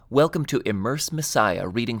Welcome to Immerse Messiah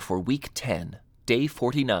reading for week 10, day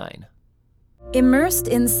 49. Immersed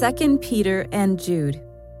in 2 Peter and Jude.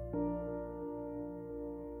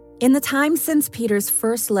 In the time since Peter's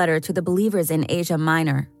first letter to the believers in Asia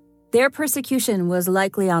Minor, their persecution was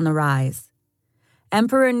likely on the rise.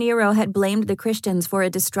 Emperor Nero had blamed the Christians for a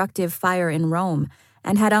destructive fire in Rome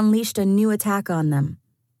and had unleashed a new attack on them.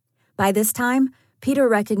 By this time, Peter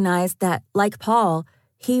recognized that, like Paul,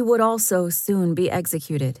 he would also soon be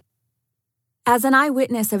executed. As an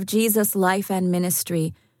eyewitness of Jesus' life and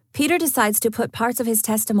ministry, Peter decides to put parts of his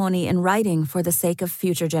testimony in writing for the sake of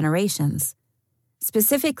future generations.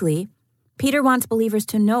 Specifically, Peter wants believers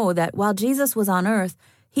to know that while Jesus was on earth,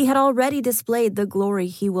 he had already displayed the glory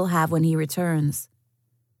he will have when he returns.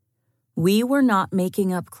 We were not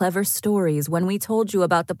making up clever stories when we told you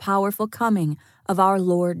about the powerful coming of our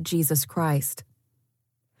Lord Jesus Christ.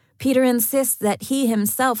 Peter insists that he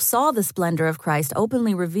himself saw the splendor of Christ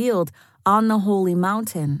openly revealed on the holy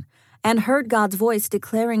mountain and heard God's voice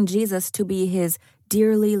declaring Jesus to be his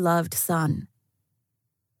dearly loved Son.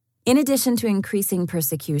 In addition to increasing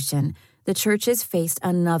persecution, the churches faced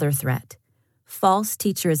another threat. False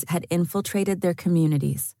teachers had infiltrated their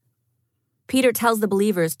communities. Peter tells the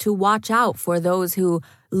believers to watch out for those who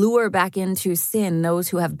lure back into sin those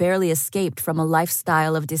who have barely escaped from a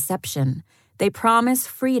lifestyle of deception. They promise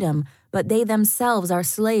freedom, but they themselves are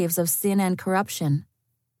slaves of sin and corruption.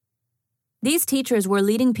 These teachers were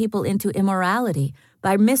leading people into immorality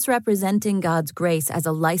by misrepresenting God's grace as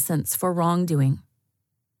a license for wrongdoing.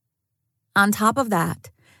 On top of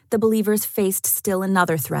that, the believers faced still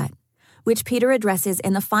another threat, which Peter addresses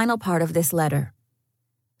in the final part of this letter.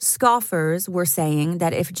 Scoffers were saying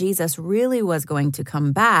that if Jesus really was going to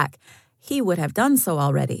come back, he would have done so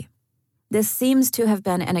already. This seems to have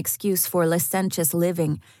been an excuse for licentious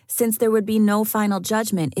living, since there would be no final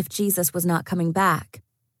judgment if Jesus was not coming back.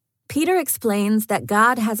 Peter explains that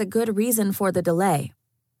God has a good reason for the delay.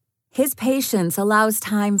 His patience allows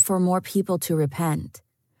time for more people to repent.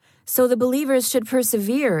 So the believers should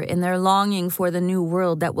persevere in their longing for the new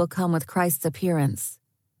world that will come with Christ's appearance.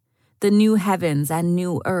 The new heavens and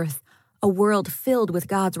new earth, a world filled with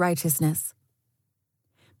God's righteousness.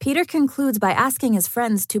 Peter concludes by asking his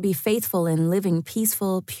friends to be faithful in living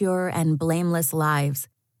peaceful, pure, and blameless lives.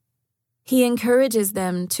 He encourages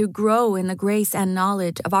them to grow in the grace and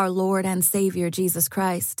knowledge of our Lord and Savior Jesus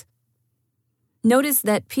Christ. Notice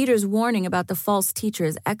that Peter's warning about the false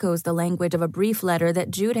teachers echoes the language of a brief letter that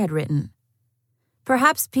Jude had written.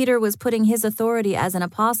 Perhaps Peter was putting his authority as an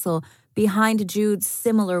apostle behind Jude's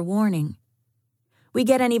similar warning. We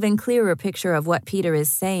get an even clearer picture of what Peter is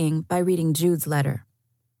saying by reading Jude's letter.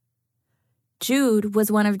 Jude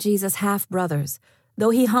was one of Jesus' half-brothers,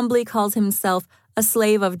 though he humbly calls himself a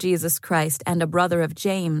slave of Jesus Christ and a brother of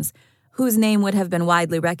James, whose name would have been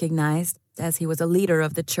widely recognized, as he was a leader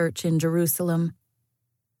of the church in Jerusalem.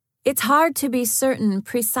 It's hard to be certain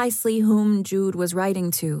precisely whom Jude was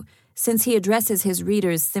writing to, since he addresses his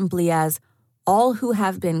readers simply as all who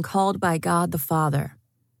have been called by God the Father.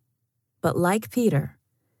 But like Peter,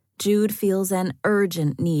 Jude feels an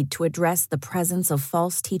urgent need to address the presence of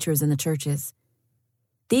false teachers in the churches.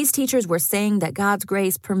 These teachers were saying that God's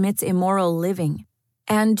grace permits immoral living,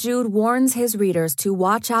 and Jude warns his readers to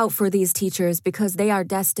watch out for these teachers because they are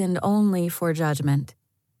destined only for judgment.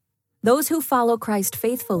 Those who follow Christ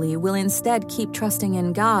faithfully will instead keep trusting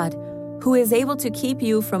in God, who is able to keep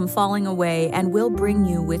you from falling away and will bring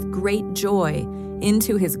you with great joy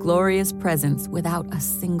into his glorious presence without a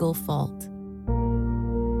single fault.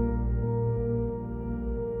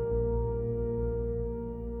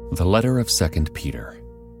 The letter of 2 Peter.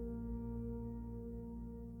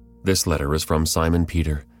 This letter is from Simon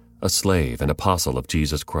Peter, a slave and apostle of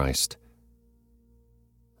Jesus Christ.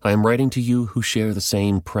 I am writing to you who share the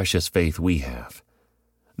same precious faith we have.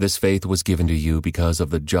 This faith was given to you because of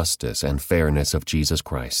the justice and fairness of Jesus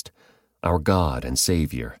Christ, our God and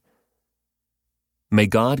Savior. May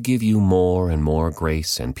God give you more and more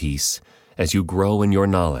grace and peace as you grow in your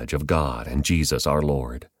knowledge of God and Jesus our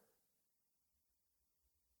Lord.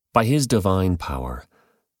 By His divine power,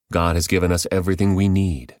 God has given us everything we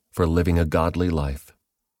need for living a godly life.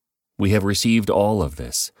 We have received all of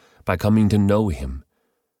this by coming to know Him,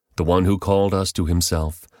 the one who called us to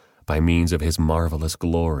Himself by means of His marvelous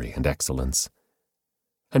glory and excellence.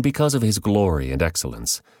 And because of His glory and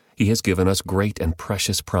excellence, He has given us great and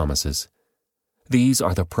precious promises. These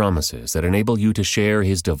are the promises that enable you to share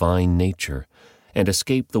His divine nature and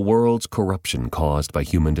escape the world's corruption caused by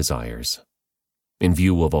human desires. In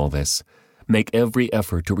view of all this, make every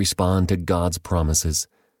effort to respond to God's promises.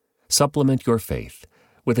 Supplement your faith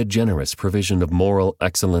with a generous provision of moral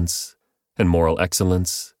excellence, and moral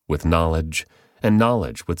excellence with knowledge, and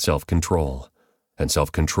knowledge with self-control, and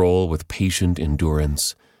self-control with patient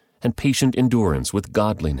endurance, and patient endurance with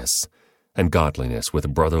godliness, and godliness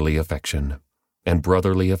with brotherly affection, and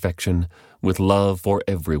brotherly affection with love for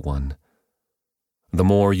everyone. The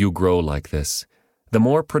more you grow like this, the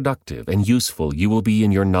more productive and useful you will be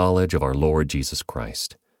in your knowledge of our Lord Jesus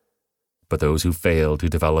Christ. But those who fail to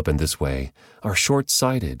develop in this way are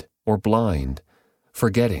short-sighted or blind,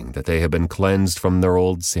 forgetting that they have been cleansed from their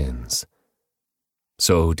old sins.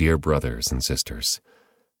 So, dear brothers and sisters,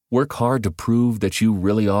 work hard to prove that you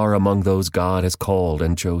really are among those God has called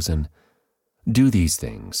and chosen. Do these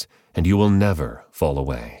things, and you will never fall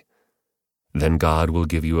away. Then God will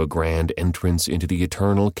give you a grand entrance into the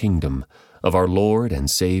eternal kingdom of our Lord and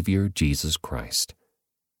Savior Jesus Christ.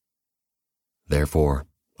 Therefore,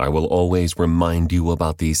 I will always remind you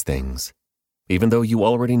about these things, even though you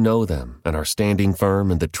already know them and are standing firm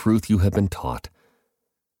in the truth you have been taught.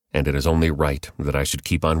 And it is only right that I should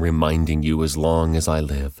keep on reminding you as long as I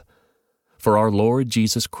live. For our Lord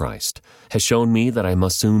Jesus Christ has shown me that I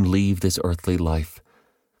must soon leave this earthly life.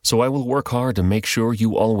 So I will work hard to make sure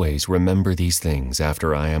you always remember these things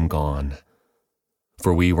after I am gone.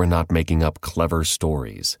 For we were not making up clever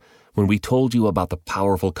stories when we told you about the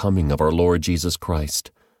powerful coming of our Lord Jesus Christ.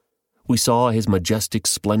 We saw his majestic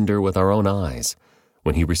splendor with our own eyes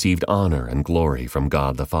when he received honor and glory from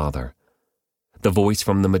God the Father. The voice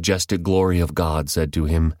from the majestic glory of God said to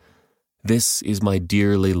him, "This is my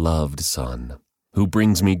dearly loved Son, who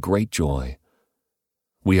brings me great joy."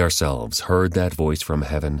 We ourselves heard that voice from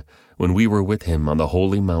heaven when we were with him on the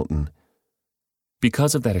holy mountain.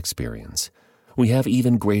 Because of that experience, we have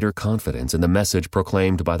even greater confidence in the message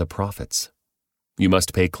proclaimed by the prophets. You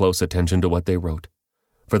must pay close attention to what they wrote,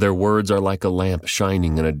 for their words are like a lamp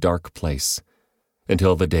shining in a dark place,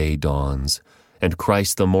 until the day dawns, and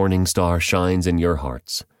Christ the morning star shines in your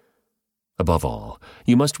hearts. Above all,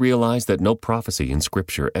 you must realize that no prophecy in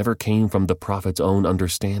Scripture ever came from the prophet's own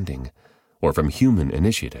understanding, or from human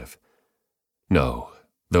initiative. No,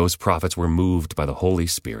 those prophets were moved by the Holy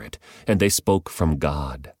Spirit, and they spoke from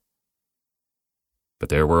God. But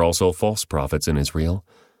there were also false prophets in Israel,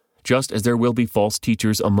 just as there will be false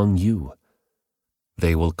teachers among you.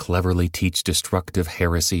 They will cleverly teach destructive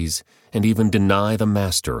heresies and even deny the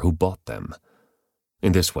Master who bought them.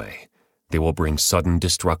 In this way, they will bring sudden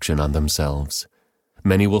destruction on themselves.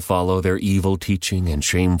 Many will follow their evil teaching and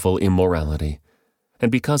shameful immorality,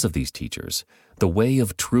 and because of these teachers, the way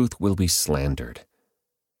of truth will be slandered.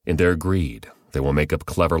 In their greed, they will make up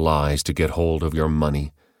clever lies to get hold of your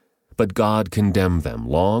money, but God condemned them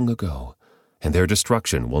long ago, and their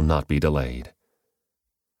destruction will not be delayed.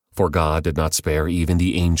 For God did not spare even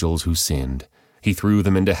the angels who sinned. He threw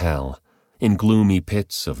them into hell, in gloomy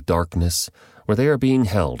pits of darkness, where they are being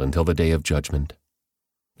held until the day of judgment.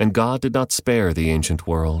 And God did not spare the ancient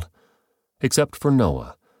world, except for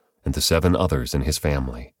Noah and the 7 others in his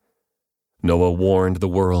family. Noah warned the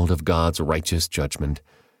world of God's righteous judgment,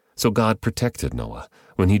 so God protected Noah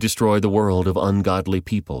when he destroyed the world of ungodly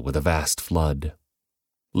people with a vast flood.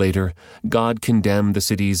 Later, God condemned the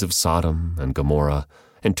cities of Sodom and Gomorrah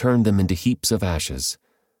and turned them into heaps of ashes.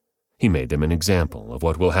 He made them an example of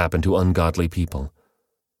what will happen to ungodly people.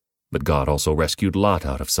 But God also rescued Lot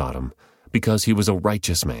out of Sodom, because he was a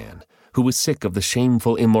righteous man who was sick of the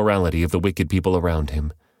shameful immorality of the wicked people around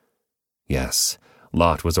him. Yes,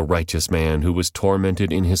 Lot was a righteous man who was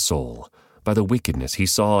tormented in his soul by the wickedness he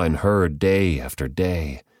saw and heard day after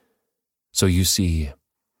day. So you see,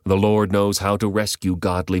 the Lord knows how to rescue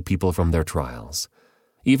godly people from their trials,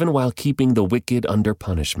 even while keeping the wicked under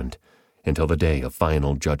punishment until the day of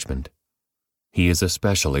final judgment. He is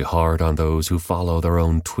especially hard on those who follow their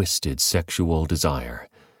own twisted sexual desire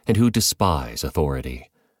and who despise authority.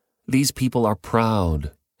 These people are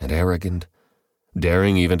proud and arrogant,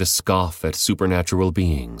 daring even to scoff at supernatural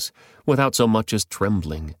beings without so much as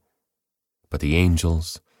trembling. But the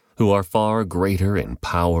angels, who are far greater in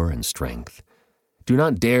power and strength, do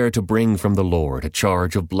not dare to bring from the Lord a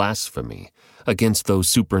charge of blasphemy against those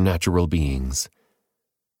supernatural beings.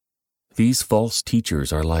 These false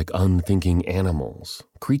teachers are like unthinking animals,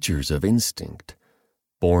 creatures of instinct,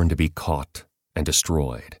 born to be caught and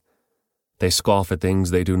destroyed. They scoff at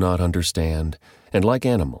things they do not understand, and like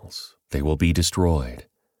animals, they will be destroyed.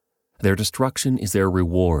 Their destruction is their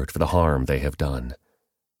reward for the harm they have done.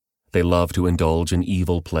 They love to indulge in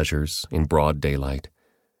evil pleasures in broad daylight.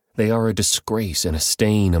 They are a disgrace and a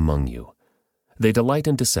stain among you. They delight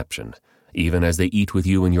in deception, even as they eat with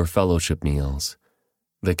you in your fellowship meals.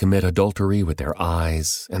 They commit adultery with their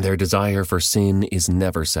eyes, and their desire for sin is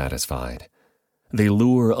never satisfied. They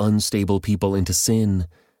lure unstable people into sin,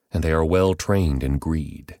 and they are well trained in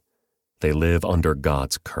greed. They live under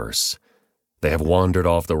God's curse. They have wandered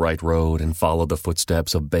off the right road and followed the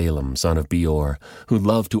footsteps of Balaam, son of Beor, who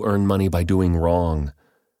loved to earn money by doing wrong.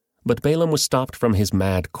 But Balaam was stopped from his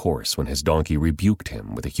mad course when his donkey rebuked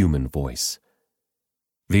him with a human voice.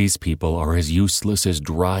 These people are as useless as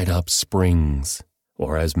dried-up springs,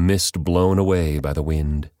 or as mist blown away by the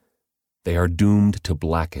wind. They are doomed to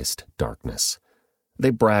blackest darkness.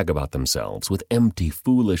 They brag about themselves with empty,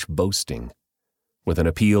 foolish boasting. With an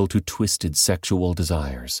appeal to twisted sexual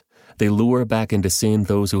desires, they lure back into sin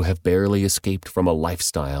those who have barely escaped from a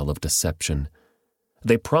lifestyle of deception.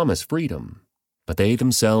 They promise freedom, but they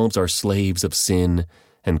themselves are slaves of sin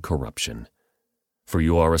and corruption. For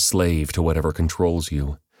you are a slave to whatever controls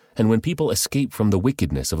you, and when people escape from the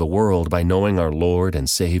wickedness of the world by knowing our Lord and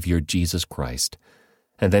Savior Jesus Christ,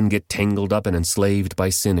 and then get tangled up and enslaved by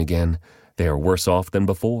sin again, they are worse off than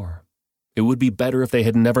before. It would be better if they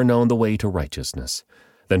had never known the way to righteousness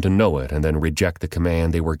than to know it and then reject the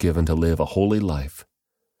command they were given to live a holy life.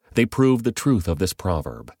 They prove the truth of this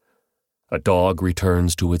proverb. A dog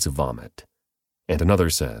returns to its vomit. And another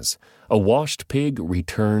says, a washed pig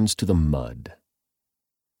returns to the mud.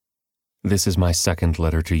 This is my second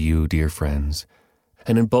letter to you, dear friends,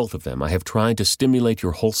 and in both of them I have tried to stimulate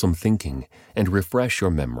your wholesome thinking and refresh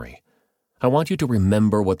your memory. I want you to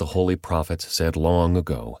remember what the holy prophets said long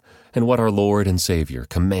ago and what our Lord and Savior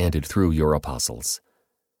commanded through your apostles.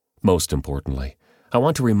 Most importantly, I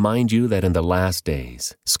want to remind you that in the last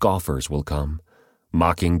days, scoffers will come,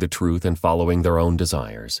 mocking the truth and following their own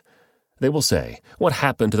desires. They will say, what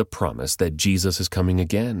happened to the promise that Jesus is coming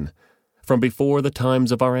again? From before the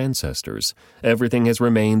times of our ancestors, everything has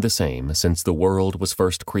remained the same since the world was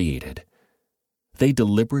first created. They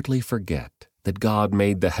deliberately forget that God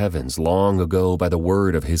made the heavens long ago by the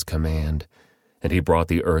word of his command, and he brought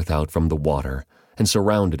the earth out from the water and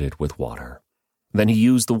surrounded it with water. Then he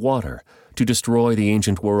used the water to destroy the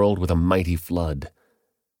ancient world with a mighty flood.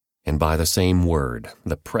 And by the same word,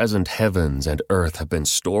 the present heavens and earth have been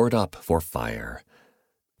stored up for fire.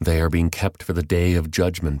 They are being kept for the day of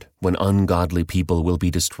judgment, when ungodly people will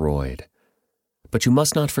be destroyed. But you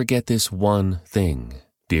must not forget this one thing,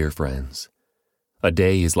 dear friends. A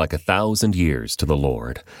day is like 1,000 years to the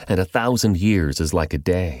Lord, and 1,000 years is like a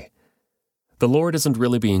day. The Lord isn't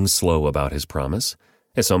really being slow about his promise,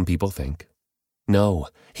 as some people think. No,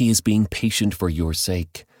 he is being patient for your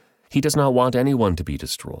sake. He does not want anyone to be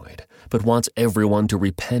destroyed, but wants everyone to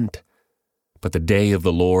repent. But the day of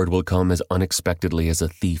the Lord will come as unexpectedly as a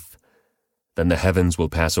thief. Then the heavens will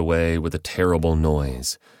pass away with a terrible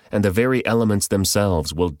noise, and the very elements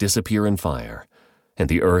themselves will disappear in fire, and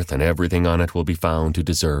the earth and everything on it will be found to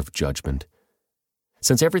deserve judgment.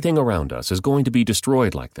 Since everything around us is going to be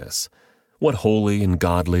destroyed like this, what holy and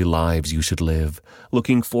godly lives you should live,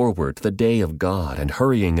 looking forward to the day of God and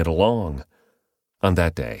hurrying it along. On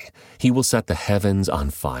that day, he will set the heavens on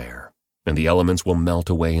fire, and the elements will melt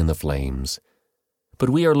away in the flames. But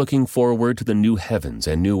we are looking forward to the new heavens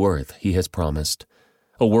and new earth he has promised,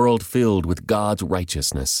 a world filled with God's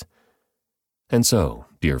righteousness. And so,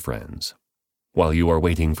 dear friends, while you are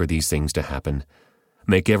waiting for these things to happen,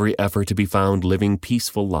 make every effort to be found living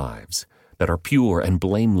peaceful lives that are pure and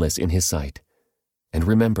blameless in his sight. And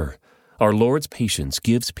remember, our Lord's patience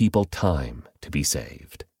gives people time to be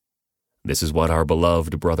saved. This is what our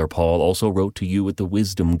beloved brother Paul also wrote to you with the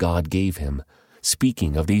wisdom God gave him,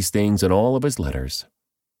 speaking of these things in all of his letters.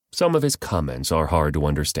 Some of his comments are hard to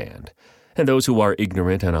understand, and those who are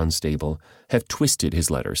ignorant and unstable have twisted his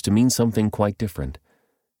letters to mean something quite different,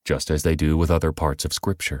 just as they do with other parts of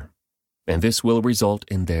Scripture, and this will result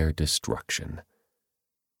in their destruction.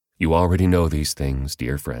 You already know these things,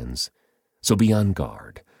 dear friends, so be on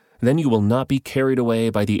guard. Then you will not be carried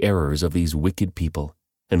away by the errors of these wicked people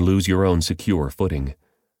and lose your own secure footing.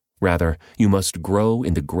 Rather, you must grow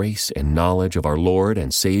in the grace and knowledge of our Lord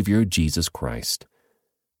and Savior Jesus Christ.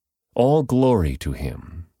 All glory to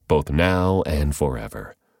him, both now and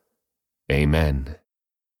forever. Amen.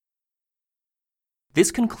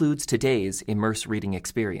 This concludes today's Immerse Reading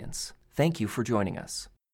Experience. Thank you for joining us.